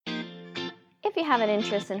If you have an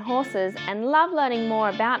interest in horses and love learning more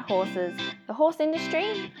about horses, the horse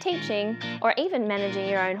industry, teaching, or even managing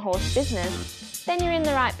your own horse business, then you're in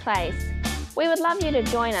the right place. We would love you to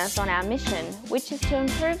join us on our mission, which is to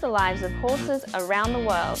improve the lives of horses around the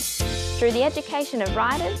world through the education of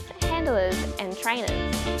riders, handlers, and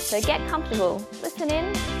trainers. So get comfortable, listen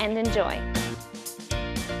in, and enjoy.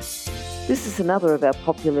 This is another of our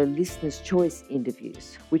popular Listener's Choice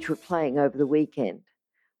interviews, which we're playing over the weekend.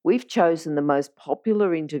 We've chosen the most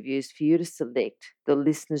popular interviews for you to select the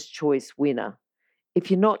Listener's Choice winner. If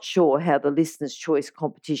you're not sure how the Listener's Choice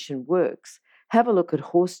competition works, have a look at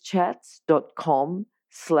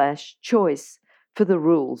horsechats.com/choice for the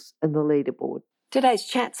rules and the leaderboard. Today's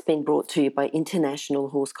chat's been brought to you by International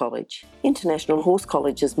Horse College. International Horse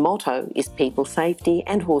College's motto is people safety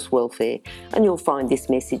and horse welfare, and you'll find this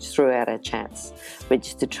message throughout our chats.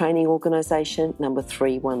 Registered Training Organisation number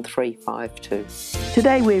 31352.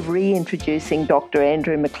 Today we're reintroducing Dr.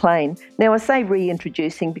 Andrew McLean. Now I say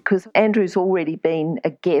reintroducing because Andrew's already been a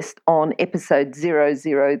guest on episode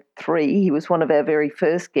 003. He was one of our very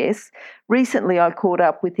first guests. Recently I caught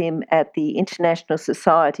up with him at the International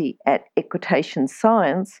Society at Equitation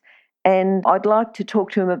Science, and I'd like to talk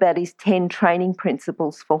to him about his 10 training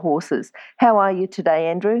principles for horses. How are you today,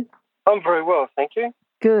 Andrew? I'm very well, thank you.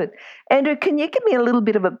 Good. Andrew, can you give me a little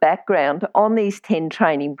bit of a background on these 10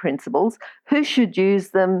 training principles? Who should use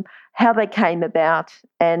them, how they came about,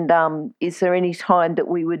 and is there any time that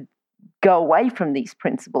we would go away from these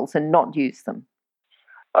principles and not use them?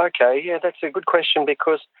 Okay, yeah, that's a good question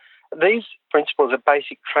because these principles are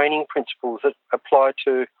basic training principles that apply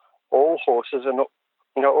to all horses and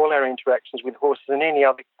all our interactions with horses and any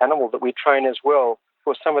other animal that we train as well. Of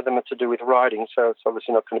course, some of them are to do with riding, so it's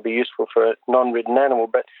obviously not going to be useful for a non-ridden animal,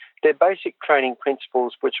 but they're basic training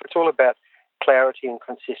principles which it's all about clarity and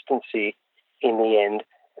consistency in the end.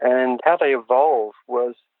 And how they evolve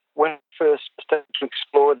was when I first started to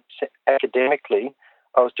explore this academically,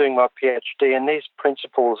 I was doing my PhD and these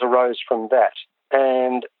principles arose from that.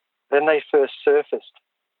 And then they first surfaced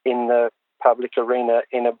in the public arena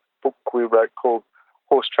in a book we wrote called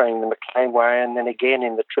Horse Training the McLean Way, and then again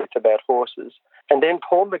in The Truth About Horses. And then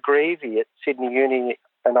Paul McGreevy at Sydney Uni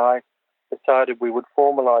and I decided we would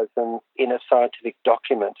formalise them in a scientific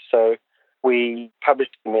document. So we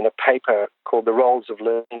published them in a paper called The Roles of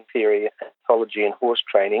Learning Theory, Ethology and Horse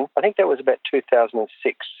Training. I think that was about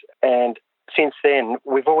 2006. And since then,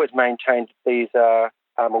 we've always maintained that these are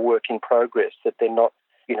a work in progress, that they're not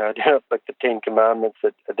they're not like the 10 Commandments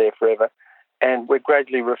that are there forever. And we're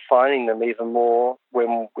gradually refining them even more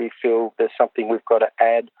when we feel there's something we've got to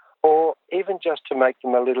add, or even just to make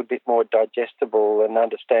them a little bit more digestible and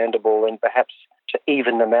understandable and perhaps to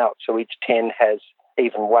even them out so each 10 has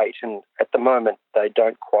even weight. And at the moment, they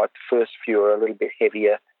don't quite. The first few are a little bit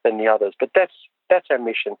heavier than the others. But that's our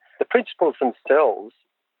mission. The principles themselves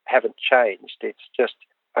haven't changed. It's just,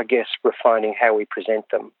 I guess, refining how we present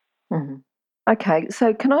them. Mm-hmm. Okay,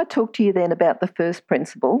 so can I talk to you then about the first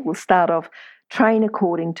principle? We'll start off, train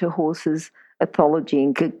according to horses' ethology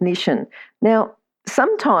and cognition. Now,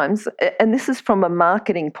 sometimes, and this is from a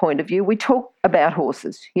marketing point of view, we talk about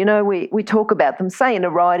horses. We talk about them, say in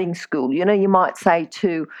a riding school. You might say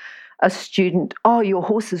to a student, oh, your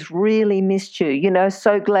horse has really missed you,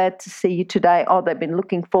 so glad to see you today. Oh, they've been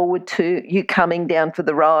looking forward to you coming down for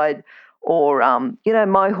the ride. Or,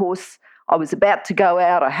 my horse, I was about to go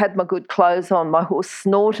out, I had my good clothes on, my horse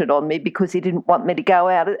snorted on me because he didn't want me to go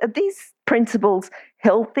out. Are these principles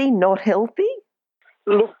healthy, not healthy?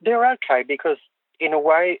 Look, they're okay because in a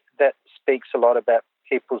way that speaks a lot about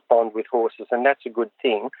people's bond with horses, and that's a good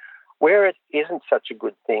thing. Where it isn't such a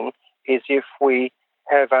good thing is if we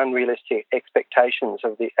have unrealistic expectations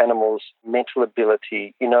of the animal's mental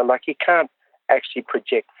ability. Like you can't actually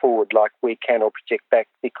project forward like we can or project back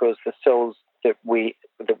because the cells that we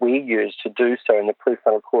use to do so in the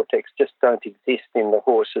prefrontal cortex just don't exist in the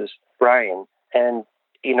horse's brain. And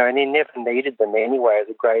he never needed them anyway as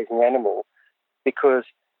a grazing animal, because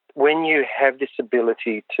when you have this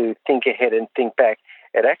ability to think ahead and think back,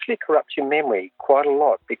 it actually corrupts your memory quite a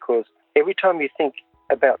lot, because every time you think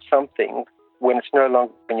about something, when it's no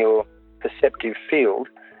longer in your perceptive field,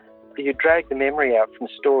 you drag the memory out from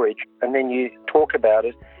storage and then you talk about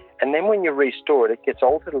it. And then when you restore it, it gets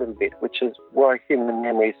altered a little bit, which is why human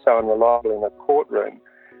memory is so unreliable in a courtroom.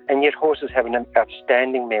 And yet horses have an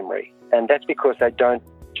outstanding memory. And that's because they don't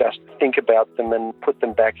just think about them and put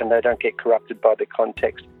them back, and they don't get corrupted by the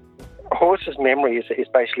context. A horse's memory is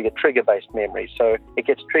basically a trigger-based memory. So it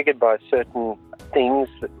gets triggered by certain things.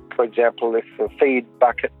 For example, if a feed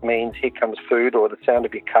bucket means here comes food, or the sound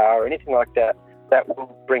of your car or anything like that, that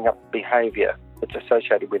will bring up behaviour. that's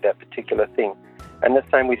associated with that particular thing. And the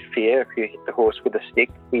same with fear. If you hit the horse with a stick,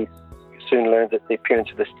 he soon learns that the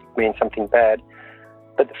appearance of the stick means something bad.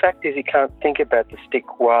 But the fact is he can't think about the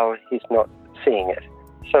stick while he's not seeing it.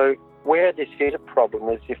 So where this is a problem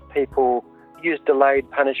is if people use delayed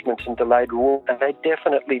punishments and delayed reward, and they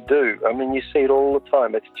definitely do. I mean, you see it all the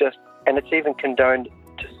time. And it's even condoned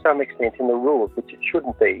to some extent in the rules, which it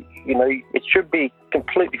shouldn't be. You know, it should be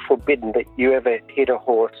completely forbidden that you ever hit a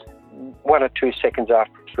horse 1 or 2 seconds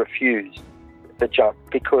after it's refused the jump,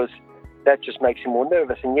 because that just makes him more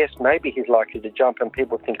nervous. And yes, maybe he's likely to jump and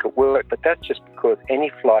people think it worked, but that's just because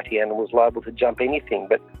any flighty animal is liable to jump anything,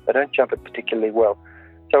 but they don't jump it particularly well.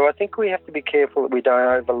 So I think we have to be careful that we don't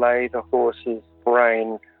overlay the horse's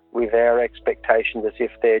brain with our expectations as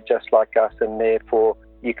if they're just like us and therefore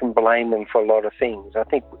you can blame them for a lot of things. I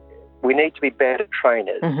think we need to be better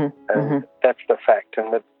trainers, and that's the fact.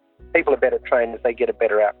 And the people are better trainers, they get a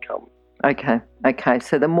better outcome. Okay.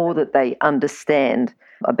 So the more that they understand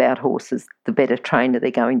about horses, the better trainer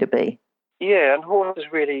they're going to be. Yeah, and horses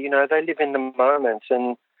really, you know, they live in the moment,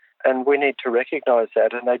 and we need to recognise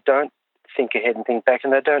that, and they don't think ahead and think back,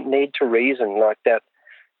 and they don't need to reason like that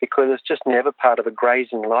because it's just never part of a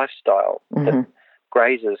grazing lifestyle. That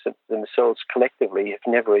grazers themselves collectively have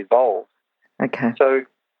never evolved. Okay. So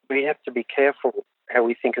we have to be careful how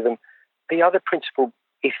we think of them. The other principle,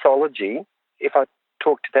 ethology, if I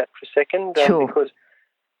talk to that for a second, sure. Because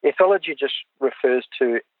ethology just refers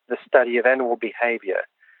to the study of animal behaviour.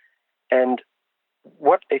 And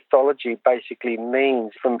what ethology basically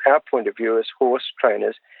means from our point of view as horse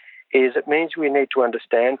trainers is it means we need to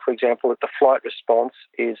understand, for example, that the flight response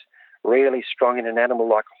is really strong in an animal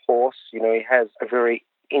like a horse. You know, he has a very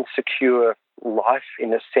insecure life in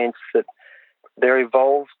the sense that they're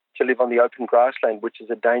evolved to live on the open grassland, which is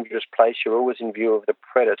a dangerous place. You're always in view of the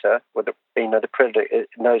predator, or the predator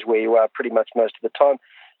knows where you are pretty much most of the time.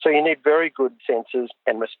 So you need very good senses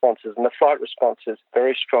and responses, and the flight response is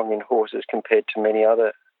very strong in horses compared to many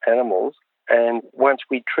other animals. And once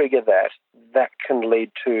we trigger that, that can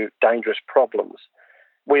lead to dangerous problems.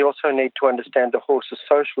 We also need to understand the horse's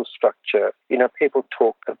social structure. You know, people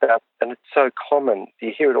talk about, and it's so common,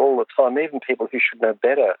 you hear it all the time, even people who should know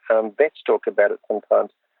better, vets talk about it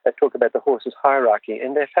sometimes. They talk about the horse's hierarchy,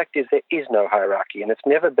 and the fact is there is no hierarchy, and it's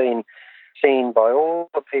never been seen by all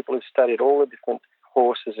the people who've studied all the different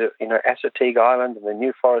horses, you know, Assateague Island and the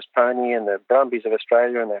New Forest pony and the Brumbies of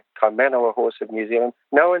Australia and the Kaimanawa horse of New Zealand.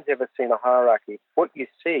 No one's ever seen a hierarchy. What you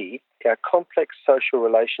see are complex social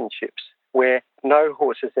relationships where no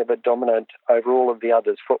horse is ever dominant over all of the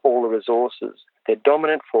others for all the resources. They're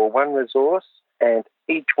dominant for one resource, and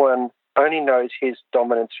each one only knows his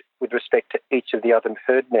dominance with respect to each of the other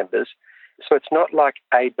herd members. So it's not like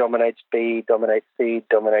A dominates B, dominates C,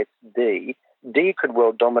 dominates D. D could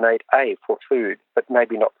well dominate A for food, but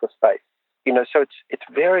maybe not for space. You know, so it's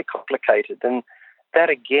very complicated, and that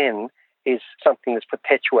again is something that's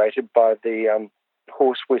perpetuated by the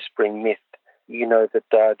horse whispering myth. You know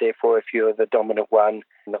that therefore, if you're the dominant one,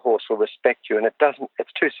 the horse will respect you, and it doesn't.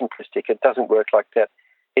 It's too simplistic. It doesn't work like that.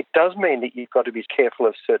 It does mean that you've got to be careful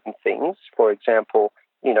of certain things. For example,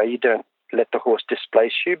 you know, you don't let the horse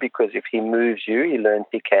displace you, because if he moves you, he learns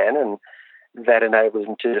he can, and that enables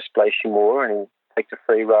him to displace you more, and he takes a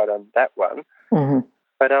free ride on that one.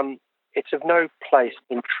 But it's of no place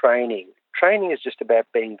in training. Training is just about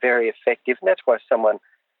being very effective, and that's why someone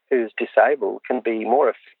who's disabled can be more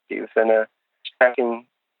effective than a strapping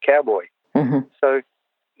cowboy. So,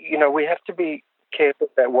 you know, we have to be careful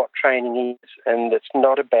about what training is, and it's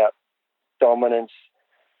not about dominance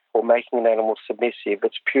or making an animal submissive.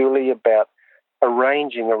 It's purely about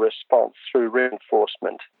arranging a response through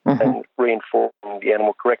reinforcement and reinforcing the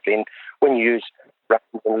animal correctly. And when you use reins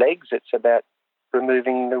and legs, it's about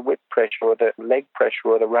removing the whip pressure or the leg pressure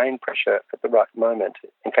or the rein pressure at the right moment,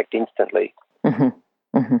 in fact, instantly.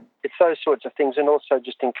 It's those sorts of things, and also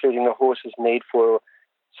just including the horse's need for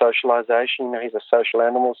socialisation. You know, he's a social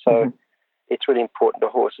animal, so it's really important to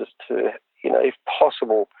horses to, you know, if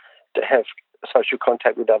possible, to have social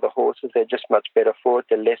contact with other horses. They're just much better for it.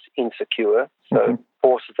 They're less insecure. So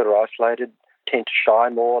horses that are isolated tend to shy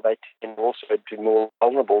more. They tend also to be more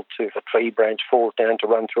vulnerable to if a tree branch falls down to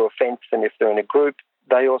run through a fence than if they're in a group.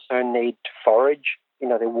 They also need to forage. You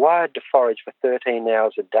know, they're wired to forage for 13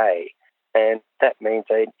 hours a day. And that means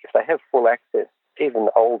if they have full access, even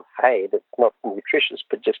old hay that's not nutritious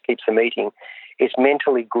but just keeps them eating, it's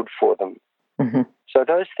mentally good for them. So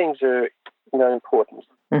those things are, you know, important.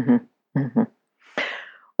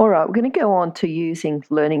 All right, we're going to go on to using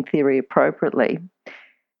learning theory appropriately.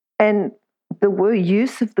 And the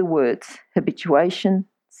use of the words habituation,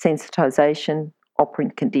 sensitisation,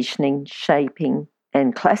 operant conditioning, shaping,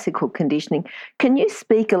 and classical conditioning. Can you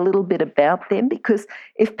speak a little bit about them? Because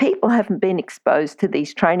if people haven't been exposed to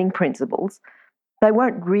these training principles, they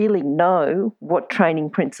won't really know what training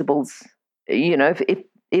principles,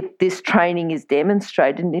 if this training is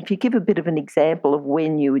demonstrated. And if you give a bit of an example of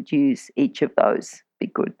when you would use each of those, be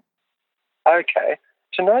good. Okay.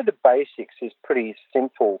 To know the basics is pretty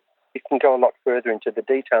simple. You can go a lot further into the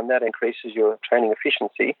detail, and that increases your training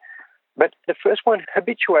efficiency. But the first one,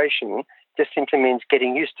 habituation, just simply means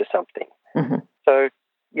getting used to something. Mm-hmm. So,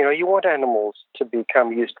 you want animals to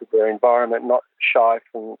become used to their environment, not shy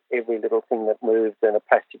from every little thing that moves and a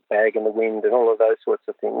plastic bag in the wind and all of those sorts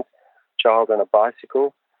of things, child on a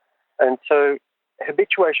bicycle. And so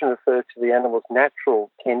habituation refers to the animal's natural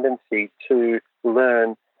tendency to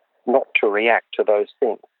learn not to react to those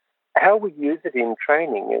things. How we use it in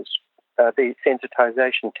training is the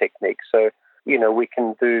sensitization technique. So, we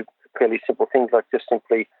can do fairly simple things like just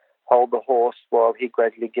simply hold the horse while he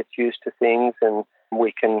gradually gets used to things, and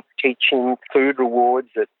we can teach him food rewards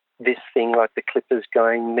that this thing like the clippers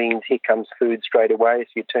going means here comes food straight away.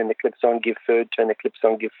 So you turn the clips on, give food, turn the clips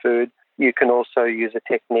on, give food. You can also use a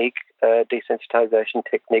technique, a desensitization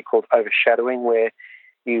technique called overshadowing, where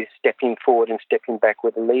you stepping forward and stepping back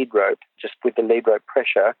with a lead rope, just with the lead rope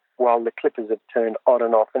pressure, while the clippers are turned on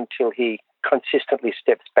and off until he consistently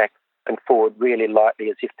steps back and forward really lightly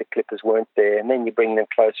as if the clippers weren't there. And then you bring them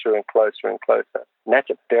closer and closer and closer. And that's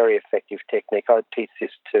a very effective technique. I teach this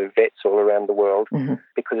to vets all around the world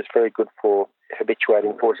because it's very good for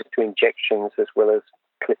habituating horses to injections as well as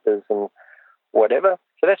clippers and whatever.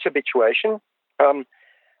 So that's habituation.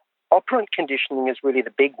 Operant conditioning is really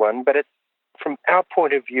the big one, but it's, from our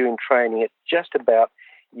point of view in training, it's just about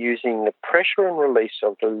using the pressure and release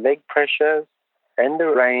of the leg pressure and the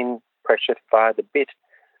rein pressure via the bit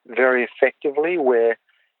very effectively, where,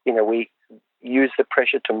 we use the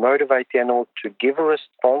pressure to motivate the animal to give a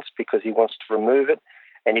response because he wants to remove it.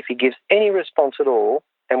 And if he gives any response at all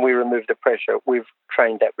and we remove the pressure, we've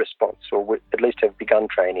trained that response, or we at least have begun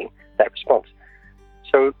training that response.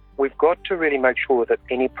 So we've got to really make sure that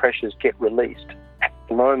any pressures get released at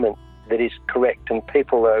the moment that is correct, and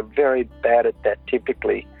people are very bad at that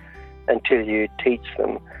typically until you teach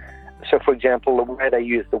them. So, for example, the way they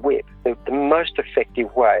use the whip, the most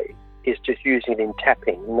effective way is just using it in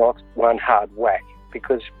tapping, not one hard whack,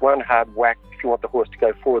 because one hard whack, if you want the horse to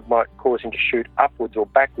go forward, might cause him to shoot upwards or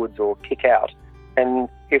backwards or kick out. And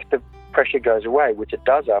if the pressure goes away, which it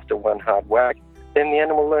does after one hard whack, then the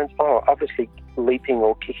animal learns, obviously leaping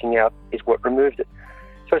or kicking out is what removed it.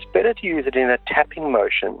 So it's better to use it in a tapping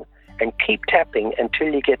motion and keep tapping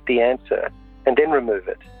until you get the answer and then remove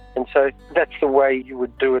it. And so that's the way you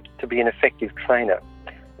would do it to be an effective trainer.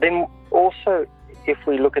 Then also, if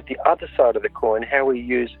we look at the other side of the coin, how we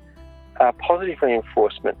use positive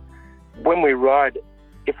reinforcement. When we ride,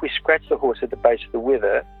 if we scratch the horse at the base of the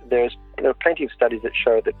wither, there are plenty of studies that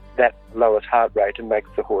show that lowers heart rate and makes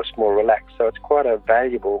the horse more relaxed. So it's quite a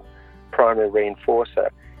valuable primary reinforcer.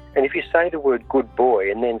 And if you say the word good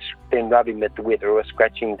boy and then rub him at the wither or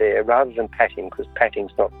scratching there rather than pat him, because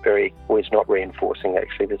patting's not reinforcing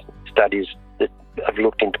actually. There's studies that have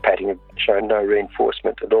looked into patting have shown no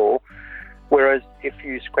reinforcement at all. Whereas if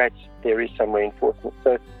you scratch, there is some reinforcement.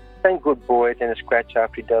 So saying good boy, then a scratch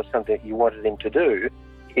after he does something that you wanted him to do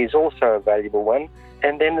is also a valuable one.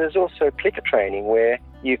 And then there's also clicker training where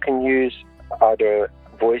you can use either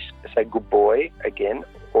voice, say good boy again,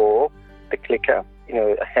 or the clicker,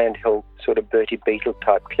 a handheld sort of Bertie Beetle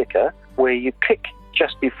type clicker, where you click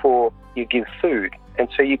just before you give food. And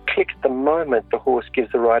so you click the moment the horse gives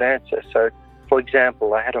the right answer. So, for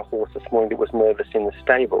example, I had a horse this morning that was nervous in the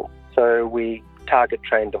stable. So we target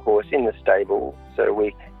trained the horse in the stable. So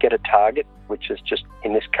we get a target, which is just,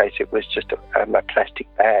 in this case, it was just a plastic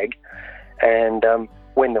bag. And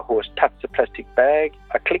when the horse touched the plastic bag,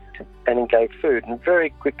 I clicked and then gave food. And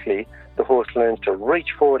very quickly, the horse learns to reach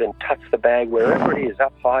forward and touch the bag wherever it is,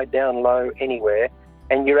 up high, down low, anywhere.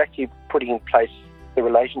 And you're actually putting in place the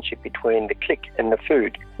relationship between the click and the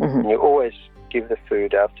food. Mm-hmm. And you always give the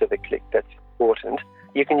food after the click. That's important.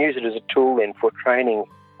 You can use it as a tool then for training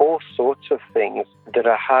all sorts of things that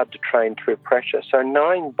are hard to train through pressure. So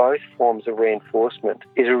knowing both forms of reinforcement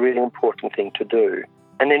is a really important thing to do.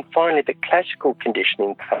 And then finally, the classical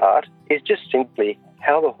conditioning part is just simply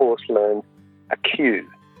how the horse learns a cue.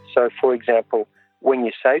 So, for example, when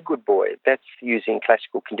you say good boy, that's using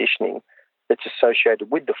classical conditioning that's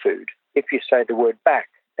associated with the food. If you say the word back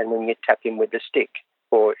and then you tap him with the stick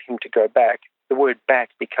or him to go back, the word back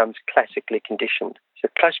becomes classically conditioned. So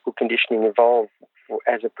classical conditioning evolved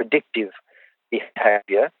as a predictive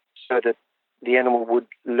behaviour so that the animal would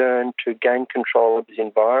learn to gain control of his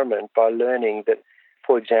environment by learning that,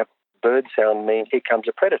 for example, bird sound means here comes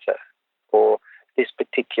a predator, or this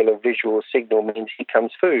particular visual signal means here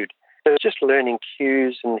comes food. So it's just learning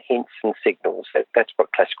cues and hints and signals. That's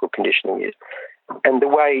what classical conditioning is. And the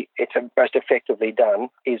way it's most effectively done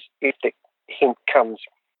is if the hint comes,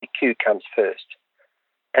 the cue comes first.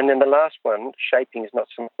 And then the last one, shaping, is not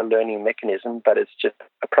some learning mechanism, but it's just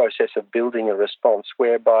a process of building a response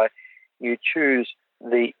whereby you choose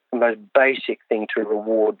the most basic thing to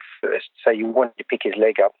reward first. So you want to pick his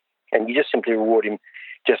leg up, and you just simply reward him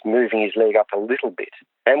just moving his leg up a little bit.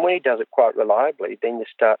 And when he does it quite reliably, then you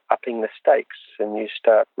start upping the stakes and you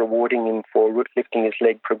start rewarding him for lifting his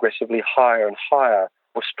leg progressively higher and higher,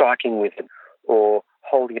 or striking with it, or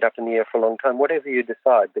holding it up in the air for a long time, whatever you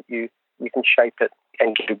decide. But you can shape it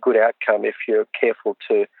and get a good outcome if you're careful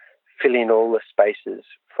to fill in all the spaces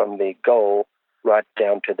from the goal right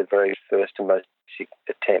down to the very first and most basic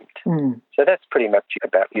attempt. So that's pretty much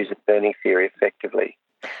about user learning theory effectively.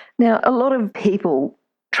 Now, a lot of people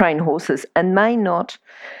train horses and may not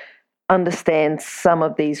understand some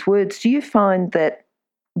of these words. Do you find that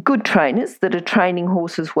good trainers that are training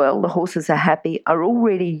horses well, the horses are happy, are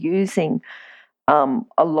already using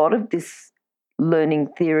a lot of this learning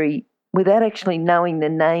theory without actually knowing the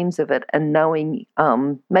names of it and knowing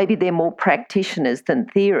maybe they're more practitioners than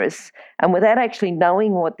theorists, and without actually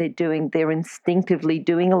knowing what they're doing, they're instinctively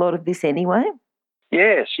doing a lot of this anyway?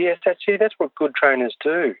 Yes, that's what good trainers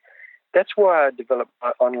do. That's why I developed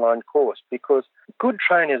my online course, because good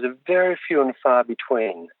trainers are very few and far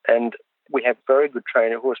between. And we have very good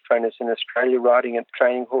horse trainers in Australia riding and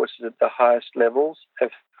training horses at the highest levels of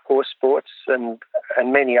horse sports and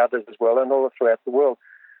many others as well, and all throughout the world.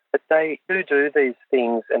 But they do these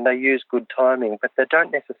things and they use good timing, but they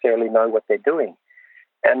don't necessarily know what they're doing.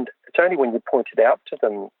 And it's only when you point it out to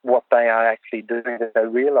them what they are actually doing that they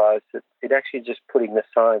realise that it actually just putting the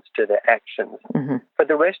science to their actions. Mm-hmm. For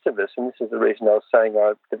the rest of us, and this is the reason I was saying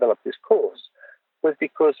I developed this course, was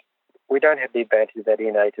because we don't have the advantage of that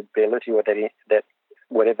innate ability, or that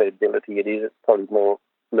whatever ability it is. It's probably more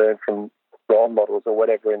learned from role models or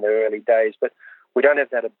whatever in their early days, but we don't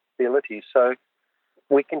have that ability. So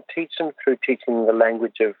we can teach them through teaching the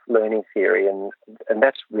language of learning theory, and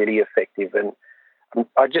that's really effective. And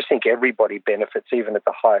I just think everybody benefits, even at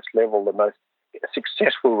the highest level. The most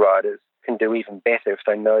successful riders can do even better if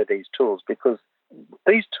they know these tools, because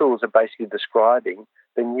these tools are basically describing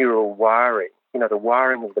the neural wiring, the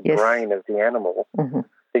wiring of the brain of the animal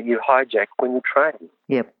that you hijack when you train.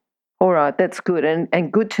 Yep. All right, that's good.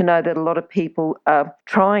 And good to know that a lot of people are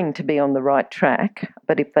trying to be on the right track,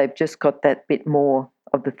 but if they've just got that bit more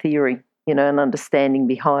of the theory, and understanding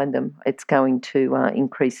behind them, it's going to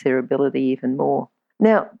increase their ability even more.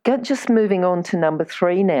 Now, just moving on to number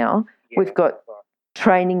 3 now, we've got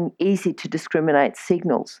training easy to discriminate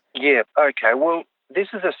signals. Yeah, okay. Well, this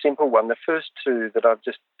is a simple one. The first 2 that I've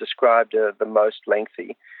just described are the most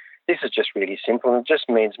lengthy. This is just really simple. It just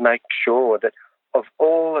means make sure that of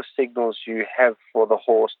all the signals you have for the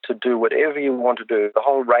horse to do whatever you want to do, the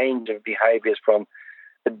whole range of behaviours from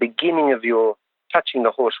the beginning of your touching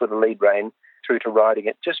the horse with a lead rein through to riding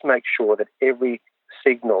it, just make sure that every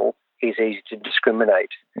signal is easy to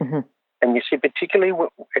discriminate. Mm-hmm. And you see, particularly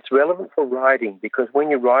it's relevant for riding, because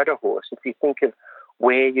when you ride a horse, if you think of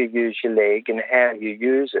where you use your leg and how you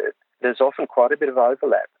use it, there's often quite a bit of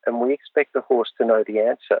overlap, and we expect the horse to know the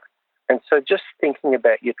answer. And so just thinking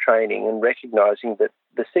about your training and recognising that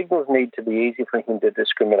the signals need to be easy for him to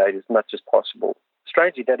discriminate as much as possible.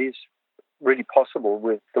 Strangely, that is really possible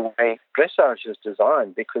with the way dressage is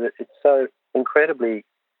designed, because it's so incredibly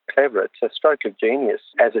clever. It's a stroke of genius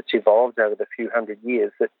as it's evolved over the few hundred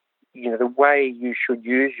years, that the way you should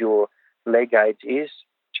use your leg aids is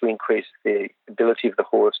to increase the ability of the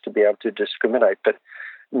horse to be able to discriminate. But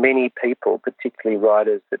many people, particularly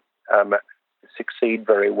riders that succeed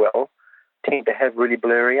very well, tend to have really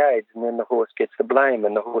blurry aids, and then the horse gets the blame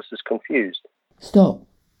and the horse is confused. Stop.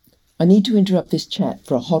 I need to interrupt this chat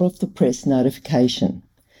for a hot off the press notification.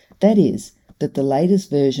 That is, that the latest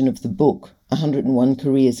version of the book, 101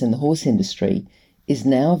 Careers in the Horse Industry, is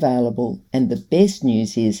now available, and the best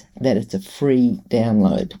news is that it's a free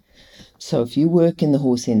download. So if you work in the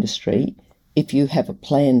horse industry, if you have a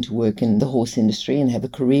plan to work in the horse industry and have a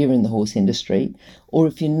career in the horse industry, or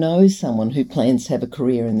if you know someone who plans to have a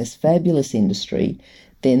career in this fabulous industry,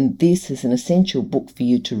 then this is an essential book for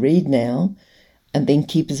you to read now and then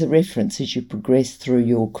keep as a reference as you progress through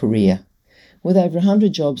your career. With over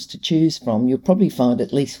 100 jobs to choose from, you'll probably find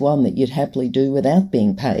at least one that you'd happily do without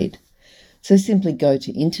being paid. So simply go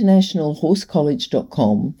to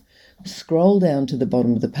internationalhorsecollege.com, scroll down to the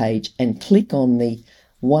bottom of the page and click on the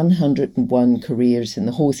 101 Careers in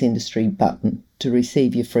the Horse Industry button to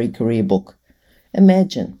receive your free career book.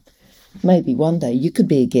 Imagine, maybe one day you could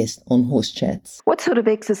be a guest on Horse Chats. What sort of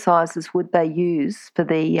exercises would they use for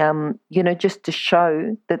the, just to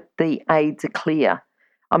show that the aids are clear?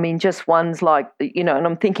 I mean, just ones like, and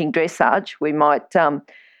I'm thinking dressage, we might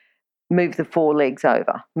move the forelegs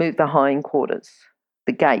over, move the hindquarters,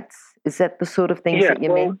 the gaits. Is that the sort of things that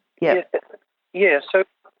you mean? Yeah. So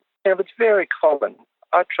it's very common.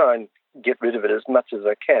 I try and get rid of it as much as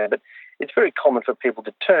I can, but it's very common for people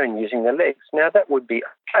to turn using their legs. Now, that would be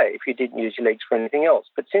okay if you didn't use your legs for anything else,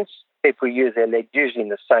 but since people use their legs usually in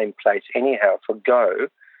the same place anyhow for go,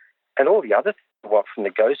 and all the other things you want from the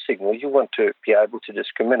go signal, you want to be able to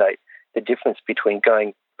discriminate the difference between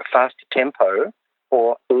going faster tempo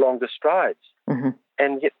or longer strides. Mm-hmm.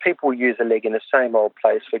 And yet people use a leg in the same old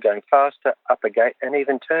place for going faster, up a gate, and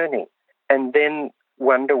even turning, and then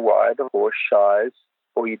wonder why the horse shies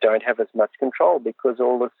or you don't have as much control because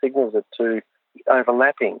all the signals are too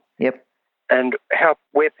overlapping. Yep. And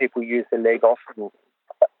where people use the leg often,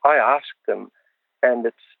 I ask them, and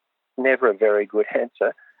it's never a very good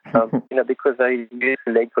answer, because they use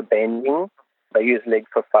the leg for bending, they use the leg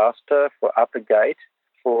for faster, for upper gate,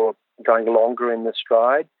 for going longer in the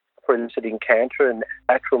stride, for eliciting canter and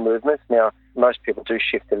lateral movements. Now, most people do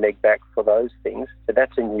shift the leg back for those things, so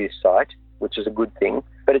that's a new sight, which is a good thing.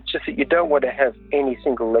 But it's just that you don't want to have any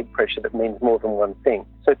single leg pressure that means more than one thing.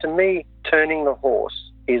 So to me, turning the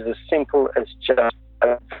horse is as simple as just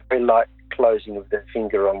a very light closing of the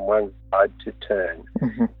finger on one side to turn.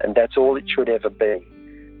 Mm-hmm. And that's all it should ever be.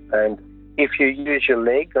 And if you use your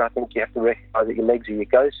leg, I think you have to recognise that your legs are your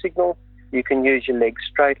go signal. You can use your legs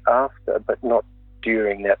straight after, but not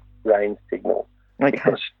during that rein signal,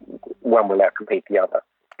 because one will outcompete the other.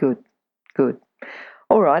 Good.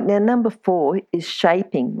 All right, now number 4 is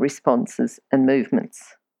shaping responses and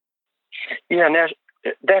movements. Yeah, now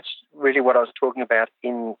that's really what I was talking about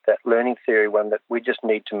in that learning theory one, that we just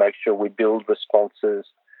need to make sure we build responses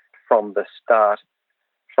from the start,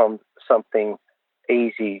 from something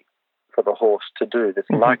easy for the horse to do that's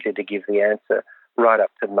likely to give the answer, right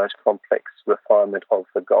up to the most complex refinement of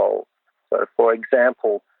the goal. So, for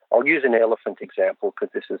example, I'll use an elephant example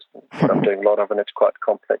because this is what I'm doing a lot of and it's quite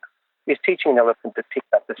complex. Is teaching an elephant to pick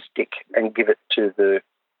up a stick and give it to the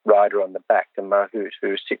rider on the back, the mahout,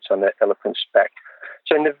 who sits on the elephant's back.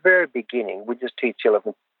 So in the very beginning, we just teach the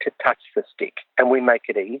elephant to touch the stick, and we make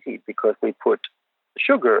it easy because we put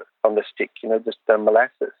sugar on the stick, just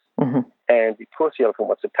molasses. Mm-hmm. And of course the elephant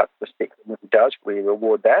wants to touch the stick, and when he does, we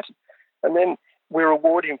reward that. And then we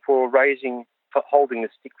reward him for holding the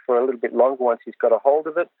stick for a little bit longer once he's got a hold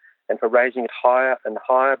of it, and for raising it higher and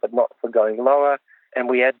higher, but not for going lower. And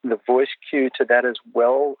we add the voice cue to that as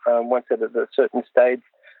well, once at a certain stage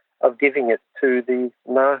of giving it to the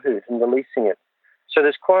mahout and releasing it. So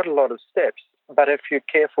there's quite a lot of steps, but if you're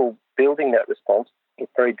careful building that response,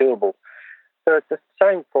 it's very doable. So it's the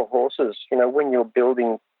same for horses. When you're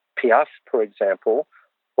building piaffe, for example,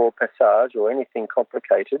 or passage or anything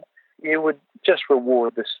complicated, you would just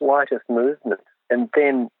reward the slightest movement and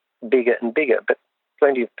then bigger and bigger. But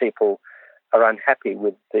plenty of people are unhappy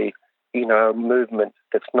with the movement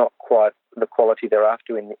that's not quite the quality they're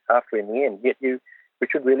after in the end. Yet we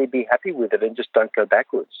should really be happy with it and just don't go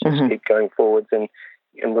backwards. Just keep going forwards and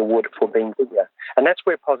reward it for being bigger. And that's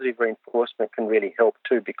where positive reinforcement can really help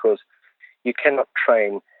too, because you cannot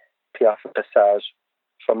train piaffe and passage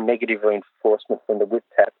from negative reinforcement from the whip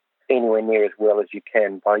tap anywhere near as well as you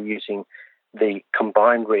can by using the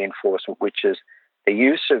combined reinforcement, which is the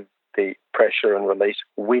use of the pressure and release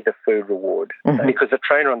with a food reward. Because the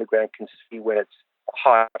trainer on the ground can see when it's a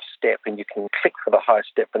high step and you can click for the high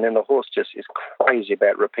step, and then the horse just is crazy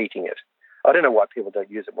about repeating it. I don't know why people don't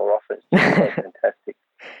use it more often. It's just so fantastic.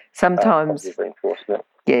 Sometimes, positive reinforcement.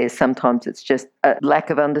 Yeah, sometimes it's just a lack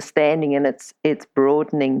of understanding, and it's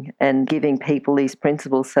broadening and giving people these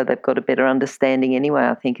principles so they've got a better understanding anyway,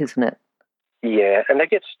 I think, isn't it? Yeah, and they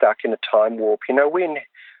get stuck in a time warp. When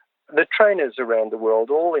the trainers around the world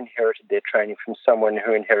all inherited their training from someone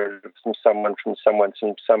who inherited it from someone, from someone,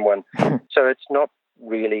 from someone. So it's not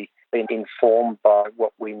really been informed by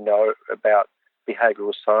what we know about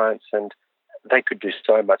behavioural science, and they could do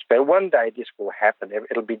so much better. One day this will happen.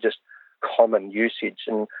 It'll be just common usage.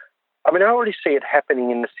 And I already see it happening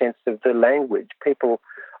in the sense of the language.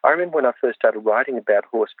 I remember when I first started writing about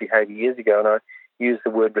horse behaviour years ago, and I used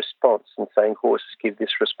the word response and saying horses give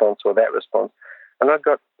this response or that response. And I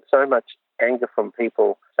got so much anger from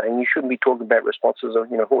people saying you shouldn't be talking about responses, or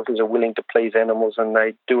horses are willing to please animals and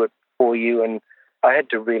they do it for you, and I had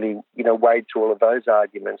to really, wade through all of those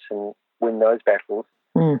arguments and win those battles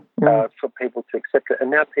for people to accept it.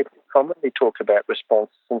 And now people commonly talk about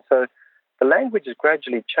responses. And so the language is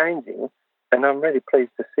gradually changing, and I'm really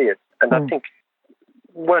pleased to see it. And I think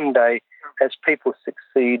one day, as people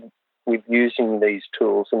succeed with using these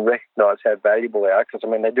tools and recognise how valuable they are, because,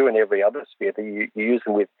 they do in every other sphere. You use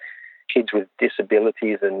them with kids with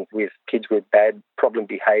disabilities and with kids with bad problem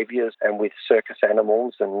behaviours and with circus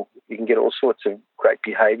animals, and you can get all sorts of great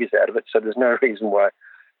behaviours out of it. So there's no reason why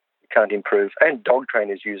it can't improve. And dog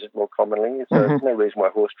trainers use it more commonly, so there's no reason why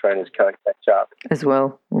horse trainers can't catch up. As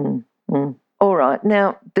well. All right.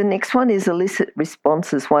 Now, the next one is elicit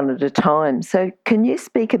responses one at a time. So can you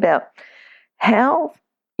speak about how,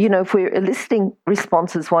 if we're eliciting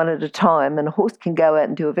responses one at a time, and a horse can go out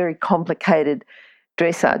and do a very complicated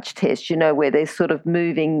dressage test, where they're sort of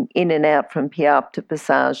moving in and out from piaffe to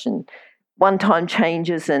passage and one-time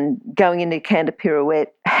changes and going into canter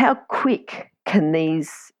pirouette, how quick can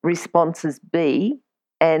these responses be?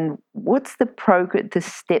 And what's the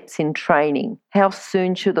steps in training? How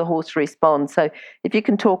soon should the horse respond? So if you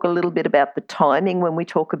can talk a little bit about the timing when we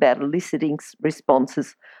talk about eliciting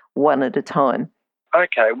responses one at a time.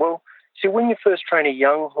 Okay, well, see, when you first train a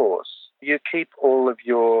young horse, you keep all of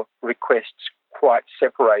your requests quite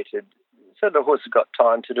separated, so the horse has got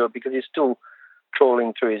time to do it because he's still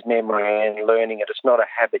trawling through his memory and learning it. It's not a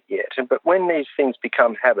habit yet. But when these things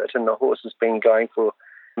become habit and the horse has been going for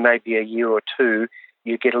maybe a year or two,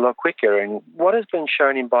 you get a lot quicker. And what has been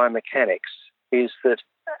shown in biomechanics is that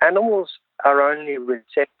animals are only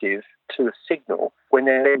receptive to a signal when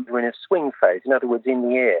they're in a swing phase, in other words, in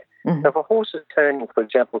the air. So if a horse is turning, for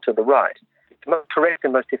example, to the right, the most correct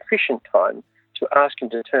and most efficient time to ask him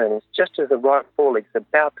to turn is just as the right foreleg's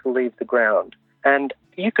about to leave the ground. And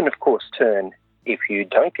you can, of course, turn if you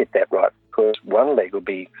don't get that right, because one leg will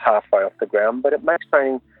be halfway off the ground, but it makes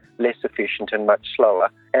training less efficient and much slower.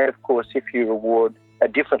 And, of course, if you reward a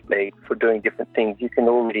different leg for doing different things, you can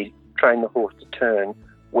already train the horse to turn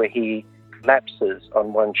where he lapses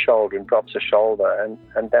on one shoulder and drops a shoulder,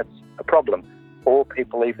 and that's a problem. Or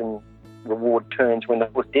people even reward turns when the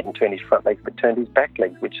horse didn't turn his front legs but turned his back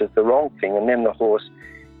legs, which is the wrong thing, and then the horse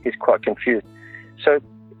is quite confused. So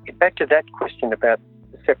back to that question about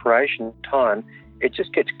the separation time, it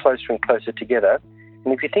just gets closer and closer together.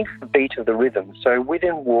 And if you think of the beat of the rhythm, so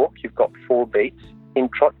within walk you've got 4 beats, in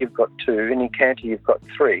trot you've got 2, and in canter you've got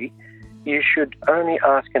 3. You should only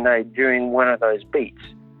ask an aid during one of those beats,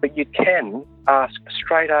 but you can ask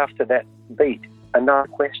straight after that beat another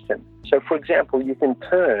question. So, for example, you can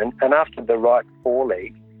turn, and after the right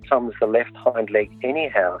foreleg comes the left hind leg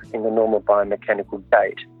anyhow in the normal biomechanical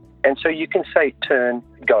gait. And so you can say turn,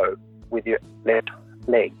 go with your left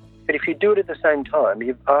leg. But if you do it at the same time,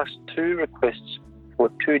 you've asked 2 requests for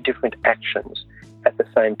 2 different actions at the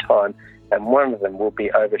same time, and one of them will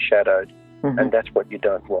be overshadowed, and that's what you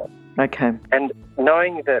don't want. Okay. And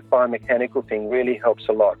knowing that biomechanical thing really helps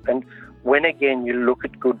a lot. And when, again, you look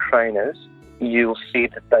at good trainers, you'll see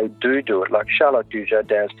that they do it. Like Charlotte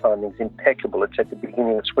Dujardin's timing is impeccable. It's at the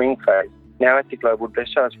beginning of the swing phase. Now at the Global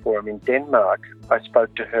Dressage Forum in Denmark, I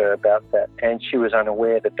spoke to her about that, and she was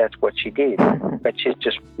unaware that that's what she did, but she's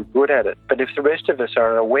just good at it. But if the rest of us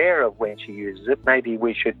are aware of when she uses it, maybe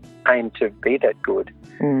we should aim to be that good.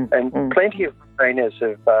 And plenty of trainers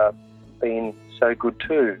have been so good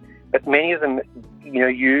too, but many of them,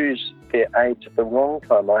 use their aids at the wrong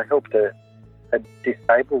time. I helped a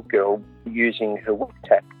disabled girl using her whip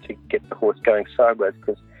tap to get the horse going sideways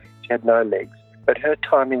because she had no legs, but her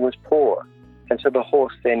timing was poor, and so the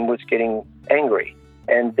horse then was getting angry,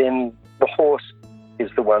 and then the horse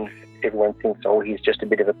is the one everyone thinks, oh, he's just a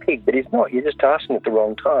bit of a pig, but he's not. You're just asking at the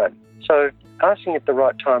wrong time. So asking at the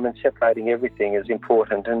right time and separating everything is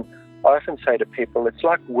important. And I often say to people, it's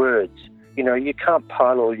like words. You can't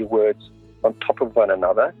pile all your words on top of one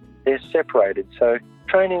another. They're separated. So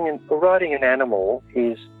training and riding an animal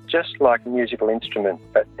is just like a musical instrument,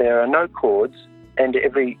 but there are no chords, and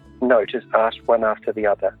every note is asked one after the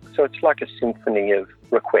other. So it's like a symphony of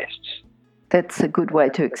requests. That's a good way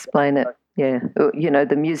to explain it. Yeah.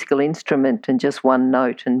 The musical instrument and just one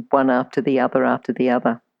note and one after the other after the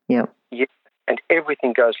other. Yeah. Yeah. And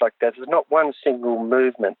everything goes like that. There's not one single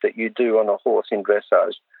movement that you do on a horse in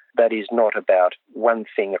dressage that is not about one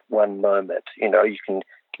thing at one moment. You can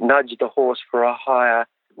nudge the horse for a higher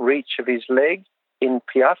reach of his leg in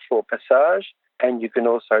piaffe or passage, and you can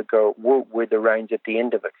also go with the range at the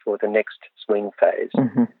end of it for the next swing phase.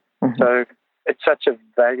 So it's such a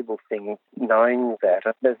valuable thing knowing that.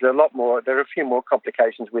 There's a lot more. There are a few more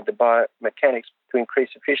complications with the biomechanics to increase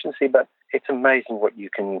efficiency, but it's amazing what you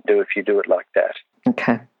can do if you do it like that.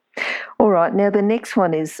 Okay. All right, now the next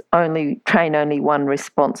one is train only one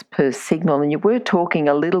response per signal. And you were talking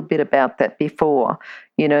a little bit about that before,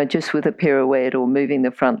 just with a pirouette or moving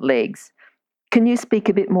the front legs. Can you speak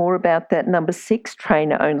a bit more about that? Number 6,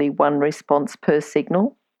 train only one response per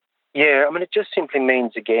signal? Yeah, I mean, it just simply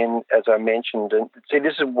means, again, as I mentioned, and see,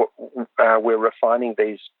 this is what we're refining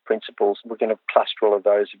these principles. We're going to cluster all of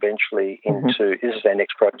those eventually into, this is our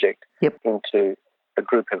next project, into a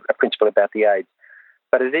principle about the aids.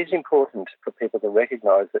 But it is important for people to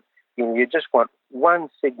recognise that you just want one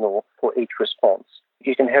signal for each response.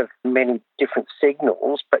 You can have many different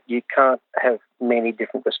signals, but you can't have many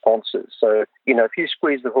different responses. So, if you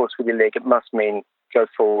squeeze the horse with your leg, it must mean go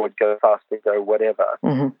forward, go faster, go whatever.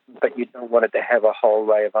 But you don't want it to have a whole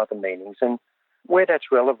array of other meanings. And where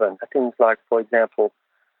that's relevant are things like, for example,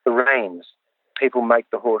 the reins. People make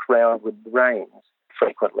the horse round with the reins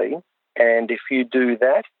frequently. And if you do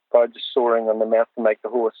that by just sawing on the mouth to make the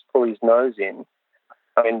horse pull his nose in,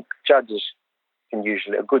 I mean, judges can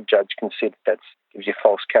usually, a good judge consider that gives you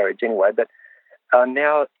false carriage anyway, but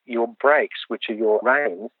now your brakes, which are your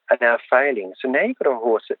reins, are now failing. So now you've got a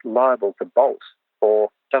horse that's liable to bolt or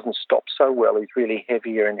doesn't stop so well. He's really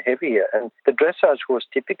heavier and heavier. And the dressage horse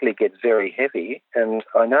typically gets very heavy, and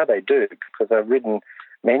I know they do because I've ridden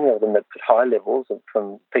many of them at high levels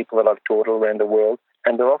from people that I've taught all around the world,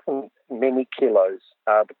 and they're often many kilos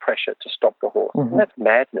the pressure to stop the horse. And that's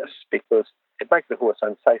madness because it makes the horse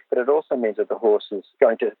unsafe, but it also means that the horse is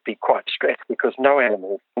going to be quite stressed because no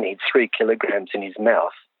animal needs 3 kilograms in his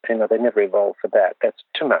mouth. They never evolved for that. That's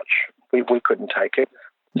too much. We couldn't take it.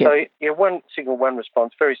 Yep. So, one signal, one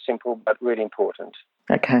response, very simple but really important.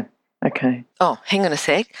 Okay. Oh, hang on a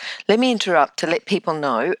sec. Let me interrupt to let people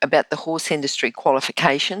know about the horse industry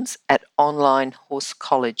qualifications at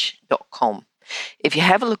onlinehorsecollege.com. If you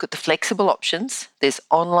have a look at the flexible options, there's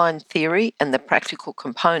online theory and the practical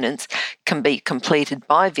components can be completed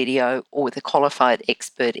by video or with a qualified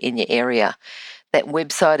expert in your area. That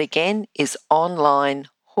website again is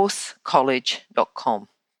onlinehorsecollege.com.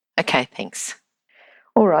 Okay, thanks.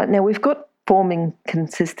 All right, now we've got forming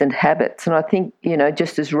consistent habits, and I think,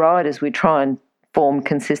 just as riders we try and form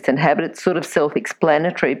consistent habits. It's sort of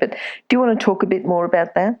self-explanatory, but do you want to talk a bit more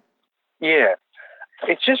about that? Yeah.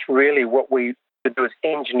 It's just really what we do is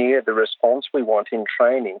engineer the response we want in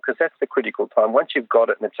training, because that's the critical time. Once you've got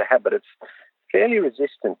it and it's a habit, it's fairly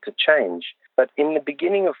resistant to change. But in the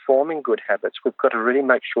beginning of forming good habits, we've got to really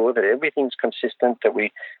make sure that everything's consistent, that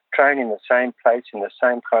we train in the same place, in the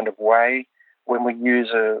same kind of way. When we use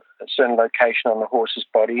a certain location on the horse's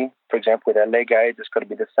body, for example, with our leg aids, it's got to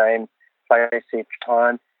be the same place each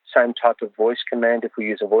time, same type of voice command if we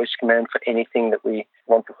use a voice command for anything that we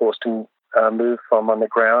want the horse to move from on the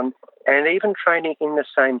ground. And even training in the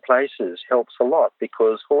same places helps a lot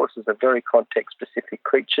because horses are very context-specific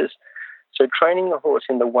creatures. So training a horse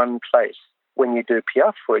in the one place when you do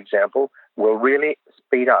piaffe, for example, will really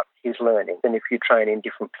speed up his learning than if you train in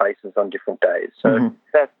different places on different days. So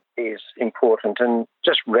that is important, and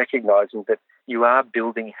just recognising that you are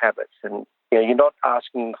building habits, and you're not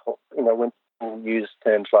asking, when people use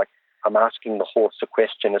terms like I'm asking the horse a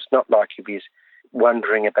question, it's not like if he's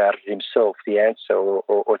wondering about it himself, the answer,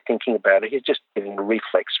 or thinking about it. He's just giving a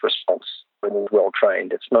reflex response when he's well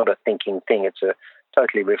trained. It's not a thinking thing, it's a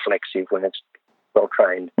totally reflexive when it's well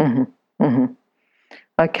trained.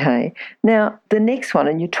 Okay. Now, the next one,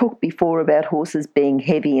 and you talked before about horses being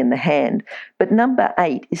heavy in the hand, but number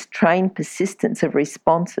 8 is train persistence of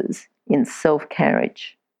responses in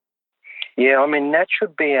self-carriage. Yeah, I mean, that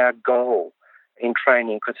should be our goal in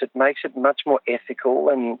training because it makes it much more ethical,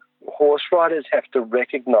 and horse riders have to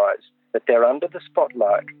recognise that they're under the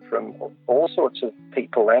spotlight from all sorts of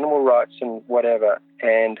people, animal rights and whatever,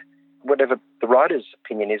 and whatever the rider's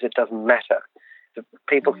opinion is, it doesn't matter. The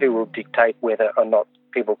people who will dictate whether or not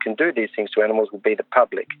people can do these things to animals will be the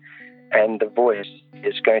public, and the voice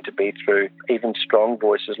is going to be through even strong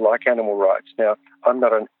voices like animal rights. Now, I'm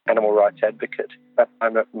not an animal rights advocate, but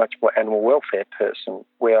I'm a much more animal welfare person,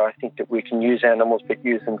 where I think that we can use animals but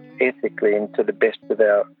use them ethically and to the best of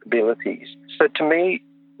our abilities. So to me,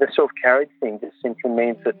 the self-carriage thing just simply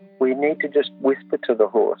means that we need to just whisper to the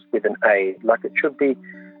horse with an aid, like it should be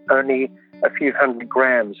only a few 100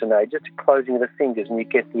 grams an aid, just a closing of the fingers and you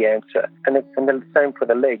get the answer. And the same for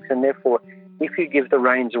the legs. And therefore, if you give the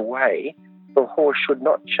reins away, the horse should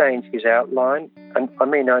not change his outline, and I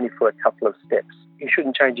mean only for a couple of steps. He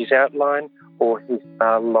shouldn't change his outline or his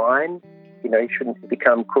line. He shouldn't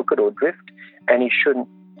become crooked or drift, and he shouldn't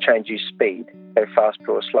change his speed, go faster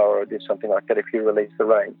or slower or do something like that if you release the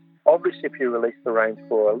reins. Obviously, if you release the reins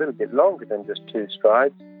for a little bit longer than just 2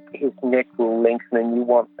 strides, his neck will lengthen and you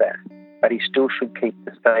want that. but he still should keep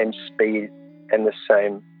the same speed and the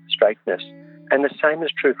same straightness. And the same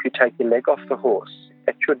is true if you take your leg off the horse.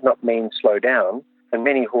 That should not mean slow down, and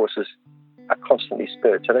many horses are constantly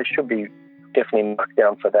spurred, so they should be definitely marked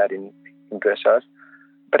down for that in dressage.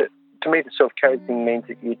 But to me, the self-carry thing means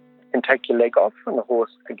that you can take your leg off and the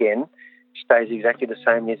horse, again, stays exactly the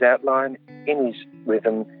same in his outline, in his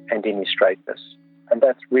rhythm and in his straightness. And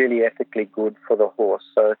that's really ethically good for the horse.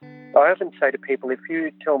 So I often say to people, if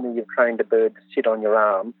you tell me you've trained a bird to sit on your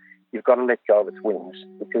arm, you've got to let go of its wings.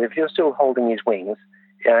 Because if you're still holding his wings,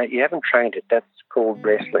 you haven't trained it. That's called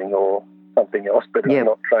wrestling or something else, but it's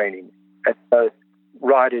not training. And so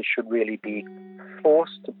riders should really be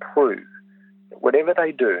forced to prove that whatever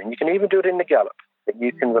they do, and you can even do it in the gallop, that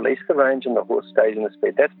you can release the reins and the horse stays in the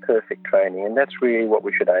speed. That's perfect training, and that's really what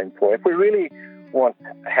we should aim for. If we really want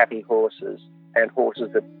happy horses and horses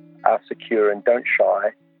that are secure and don't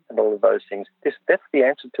shy and all of those things, that's the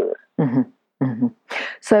answer to it. Mm-hmm. Mm-hmm.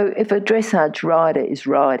 So if a dressage rider is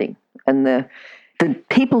riding and the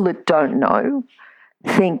people that don't know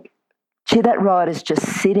think, gee, that rider's just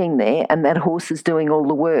sitting there and that horse is doing all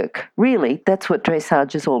the work. Really, that's what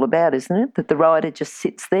dressage is all about, isn't it? That the rider just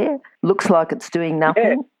sits there, looks like it's doing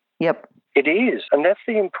nothing. Yeah, yep. It is, and that's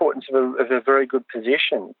the importance of a very good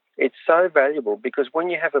position. It's so valuable because when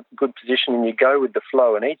you have a good position and you go with the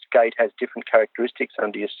flow, and each gait has different characteristics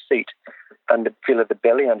under your seat, and the feel of the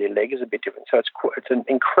belly under your leg is a bit different. So it's an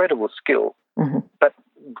incredible skill. Mm-hmm. But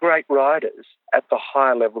great riders at the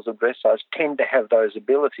higher levels of dressage tend to have those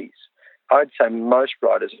abilities. I'd say most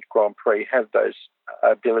riders at Grand Prix have those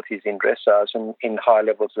abilities in dressage and in high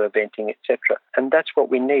levels of eventing, etc. And that's what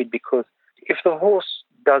we need, because if the horse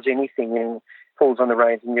does anything and pulls on the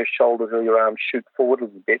reins and your shoulders or your arms shoot forward a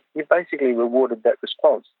little bit, you've basically rewarded that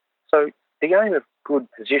response. So the aim of good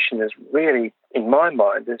position is really, in my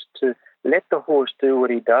mind, is to let the horse do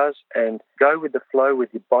what he does and go with the flow with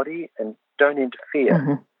your body and don't interfere.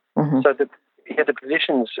 Mm-hmm. Mm-hmm. So the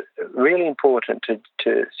position's really important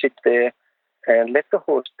to sit there and let the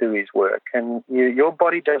horse do his work. And your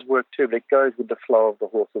body does work too, but it goes with the flow of the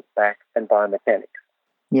horse's back and biomechanics.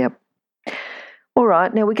 Yep. All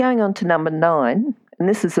right, now we're going on to number 9, and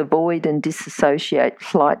this is avoid and disassociate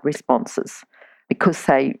flight responses because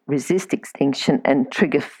they resist extinction and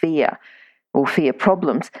trigger fear or fear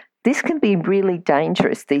problems. This can be really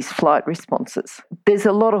dangerous, these flight responses. There's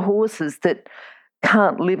a lot of horses that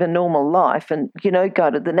can't live a normal life and,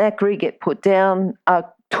 go to the knackery, get put down, are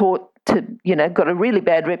taught to, got a really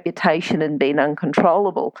bad reputation and being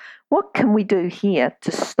uncontrollable. What can we do here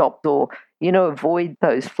to stop or, avoid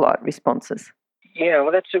those flight responses? Yeah,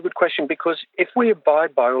 well, that's a good question, because if we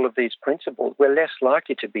abide by all of these principles, we're less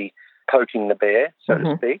likely to be poking the bear, so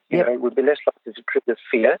to speak. We'd be less likely to trigger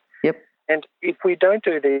fear. Yep. And if we don't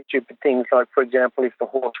do these stupid things, like, for example, if the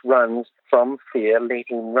horse runs from fear, let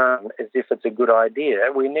him run as if it's a good idea,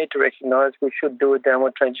 we need to recognise we should do a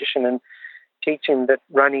downward transition and teach him that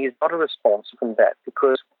running is not a response from that,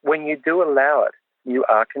 because when you do allow it, you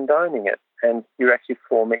are condoning it and you're actually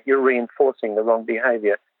you're reinforcing the wrong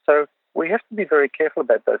behaviour. So we have to be very careful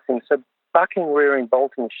about those things. So bucking, rearing,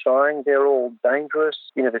 bolting, shying, they're all dangerous.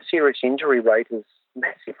 The serious injury rate is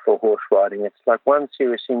massive for horse riding. It's like one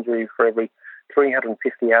serious injury for every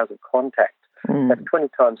 350 hours of contact. That's 20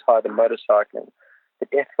 times higher than motorcycling. The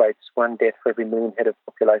death rate's 1 death for every million head of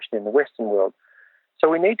population in the Western world. So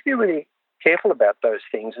we need to be really careful about those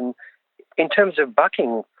things. And in terms of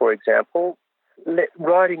bucking, for example,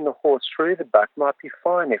 riding the horse through the buck might be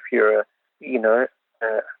fine if you're a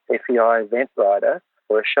FEI event rider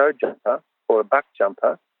or a show jumper or a buck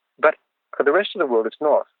jumper, but for the rest of the world it's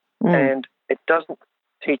not. And it doesn't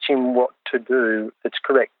teach him what to do that's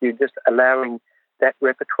correct. You're just allowing that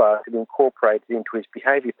repertoire to be incorporated into his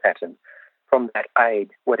behaviour pattern from that aid,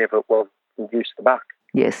 whatever it was, induce the buck.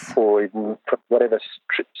 Yes. Or even whatever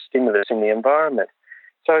stimulus in the environment.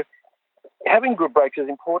 So having good breaks is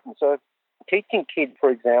important. So teaching kids, for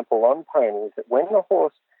example, on ponies, that when the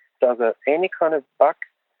horse does any kind of buck,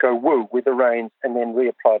 go woo with the reins and then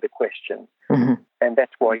reapply the question. Mm-hmm. And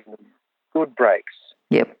that's why you need good breaks.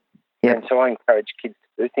 Yep. And so I encourage kids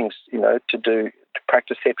to do things, to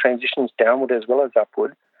practice their transitions downward as well as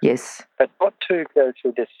upward. Yes. But not to go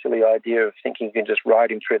through this silly idea of thinking you can just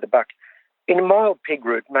ride him through the buck. In a mild pig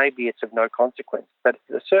route, maybe it's of no consequence, but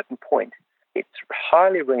at a certain point, it's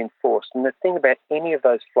highly reinforced. And the thing about any of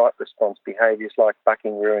those flight response behaviours like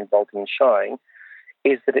bucking, rearing, bolting and shying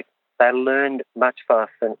is that they're learned much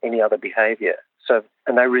faster than any other behaviour.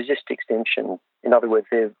 And they resist extinction. In other words,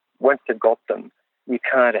 once they've got them, you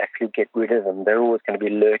can't actually get rid of them. They're always going to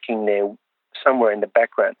be lurking there somewhere in the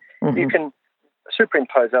background. Mm-hmm. You can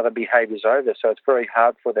superimpose other behaviours over, so it's very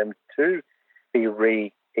hard for them to be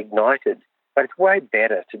reignited. But it's way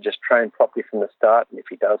better to just train properly from the start, and if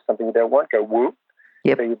he does something you don't want, go whoop.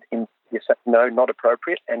 Yep. So you say, no, not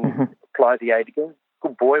appropriate, and apply the aid again.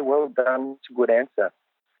 Good boy, well done, it's a good answer.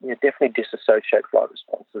 You definitely disassociate flight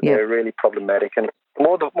responses. Yep. They're really problematic, and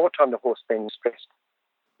more time the horse spends stressed,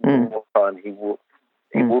 more time he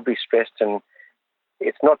will be stressed, and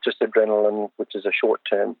it's not just adrenaline, which is a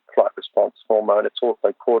short-term flight response hormone. It's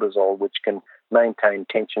also cortisol, which can maintain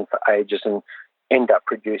tension for ages and end up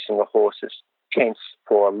producing a horse that's tense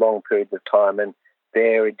for long periods of time and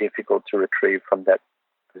very difficult to retrieve from that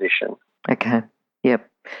position. Okay, yep.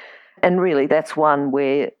 And really that's one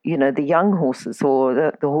where, the young horses or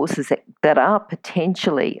the horses that are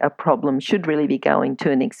potentially a problem should really be going to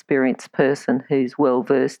an experienced person who's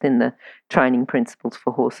well-versed in the training principles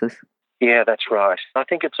for horses. Yeah, that's right. I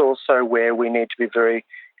think it's also where we need to be very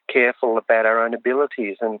careful about our own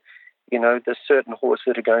abilities. And, there's certain horses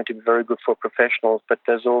that are going to be very good for professionals, but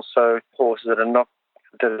there's also horses that are not,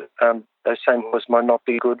 those same horses might not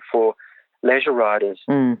be good for leisure riders.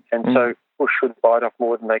 So people should bite off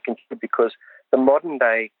more than they can chew, because the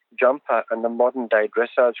modern-day jumper and the modern-day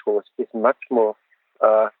dressage horse is much more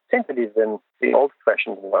sensitive than the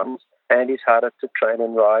old-fashioned ones, and is harder to train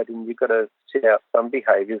and ride, and you've got to sit out some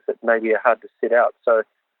behaviours that maybe are hard to sit out. So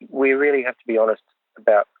we really have to be honest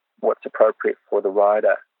about what's appropriate for the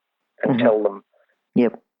rider and tell them.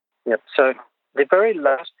 Yep. So the very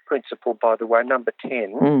last principle, by the way, number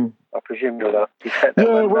 10, I presume you'll take that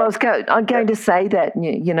one. Well, I'm going to say that,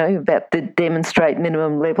 about the demonstrate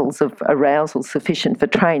minimum levels of arousal sufficient for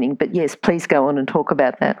training. But yes, please go on and talk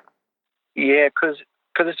about that. Yeah, because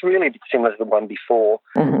it's really similar to the one before.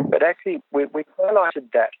 But actually, we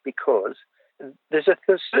highlighted that because there's a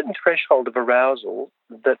certain threshold of arousal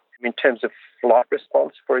that, in terms of flight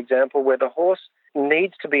response, for example, where the horse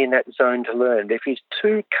needs to be in that zone to learn. If he's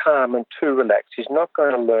too calm and too relaxed, he's not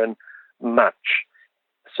going to learn much,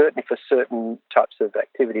 certainly for certain types of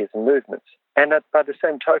activities and movements. And by the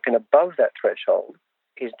same token, above that threshold,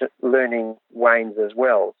 his learning wanes as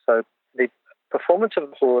well. So the performance of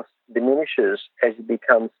the horse diminishes as he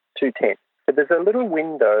becomes too tense. So there's a little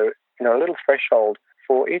window, a little threshold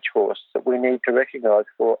for each horse that we need to recognise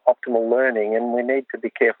for optimal learning, and we need to be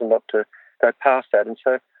careful not to go past that. And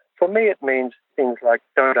so for me, it means things like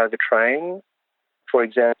don't overtrain. For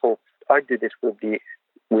example, I do this with the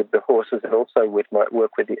horses and also with my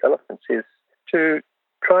work with the elephants, is to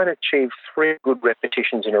try and achieve 3 good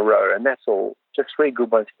repetitions in a row, and that's all, just 3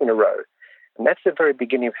 good ones in a row. And that's the very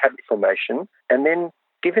beginning of habit formation, and then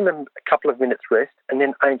giving them a couple of minutes rest, and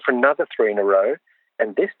then aim for another 3 in a row,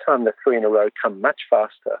 and this time the 3 in a row come much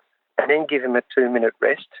faster, and then give him a 2-minute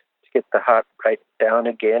rest to get the heart rate down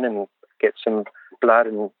again and get some blood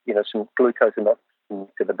and some glucose and oxygen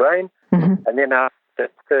to the brain. And then after the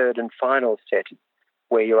third and final set,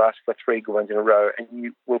 where you ask for 3 good ones in a row, and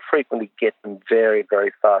you will frequently get them very,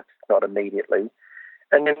 very fast, not immediately.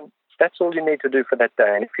 And then that's all you need to do for that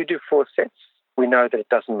day. And if you do 4 sets, we know that it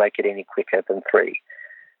doesn't make it any quicker than 3.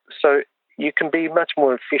 So you can be much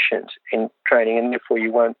more efficient in training, and therefore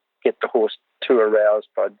you won't get the horse too aroused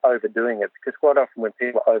by overdoing it. Because quite often when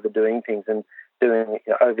people are overdoing things and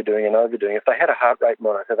overdoing, if they had a heart rate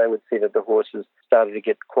monitor, they would see that the horses started to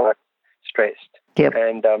get quite stressed. Yep.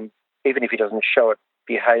 And even if he doesn't show it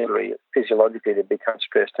behaviourally, physiologically, they become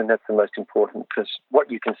stressed, and that's the most important, because what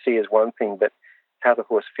you can see is one thing, but how the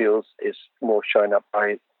horse feels is more shown up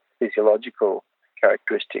by physiological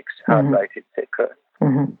characteristics, heart rate, etc.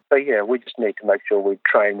 So, we just need to make sure we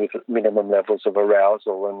train with minimum levels of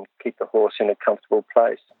arousal and keep the horse in a comfortable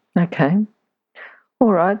place. Okay.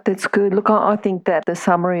 All right, that's good. Look, I think that the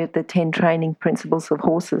summary of the 10 training principles of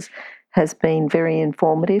horses has been very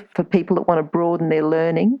informative for people that want to broaden their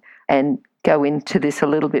learning and go into this a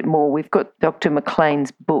little bit more. We've got Dr.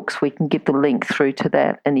 McLean's books. We can give the link through to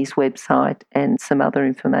that, and his website and some other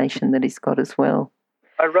information that he's got as well.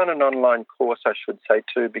 I run an online course, I should say,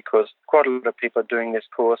 too, because quite a lot of people are doing this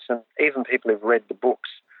course, and even people who've read the books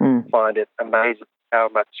find it amazing how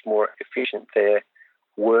much more efficient their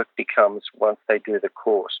work becomes once they do the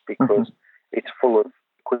course, because it's full of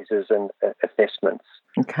quizzes and assessments.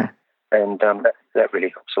 Okay. And that really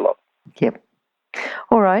helps a lot. Yep.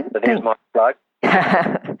 All right. So there's my plug.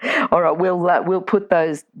 All right, we'll put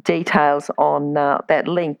those details on that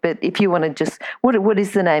link. But if you want to just, what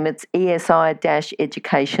is the name? It's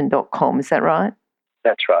esi-education.com, is that right?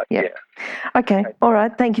 That's right, yeah. Okay, all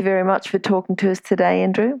right. Thank you very much for talking to us today,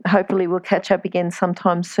 Andrew. Hopefully we'll catch up again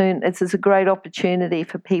sometime soon. It's a great opportunity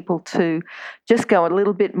for people to just go a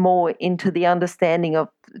little bit more into the understanding of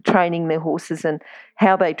training their horses and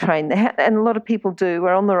how they train. And a lot of people do.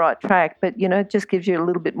 We're on the right track, but, it just gives you a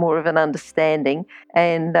little bit more of an understanding.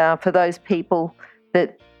 And for those people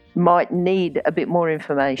that might need a bit more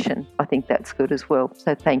information, I think that's good as well.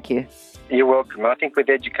 So thank you. You're welcome. I think with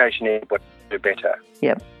education, everybody will do better.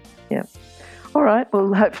 Yep. All right.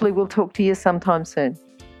 Well, hopefully we'll talk to you sometime soon.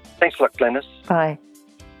 Thanks a lot, Glenys. Bye.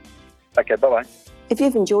 Okay, bye-bye. If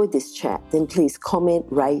you've enjoyed this chat, then please comment,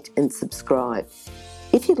 rate and subscribe.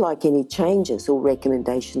 If you'd like any changes or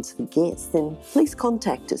recommendations for guests, then please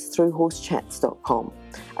contact us through horsechats.com.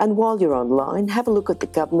 And while you're online, have a look at the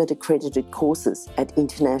government-accredited courses at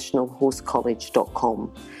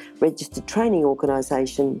internationalhorsecollege.com. Registered Training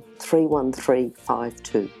Organisation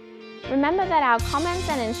 31352. Remember that our comments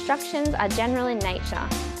and instructions are general in nature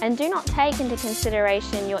and do not take into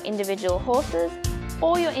consideration your individual horses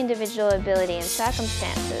or your individual ability and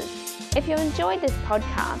circumstances. If you enjoyed this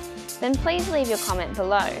podcast, then please leave your comment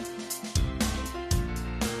below.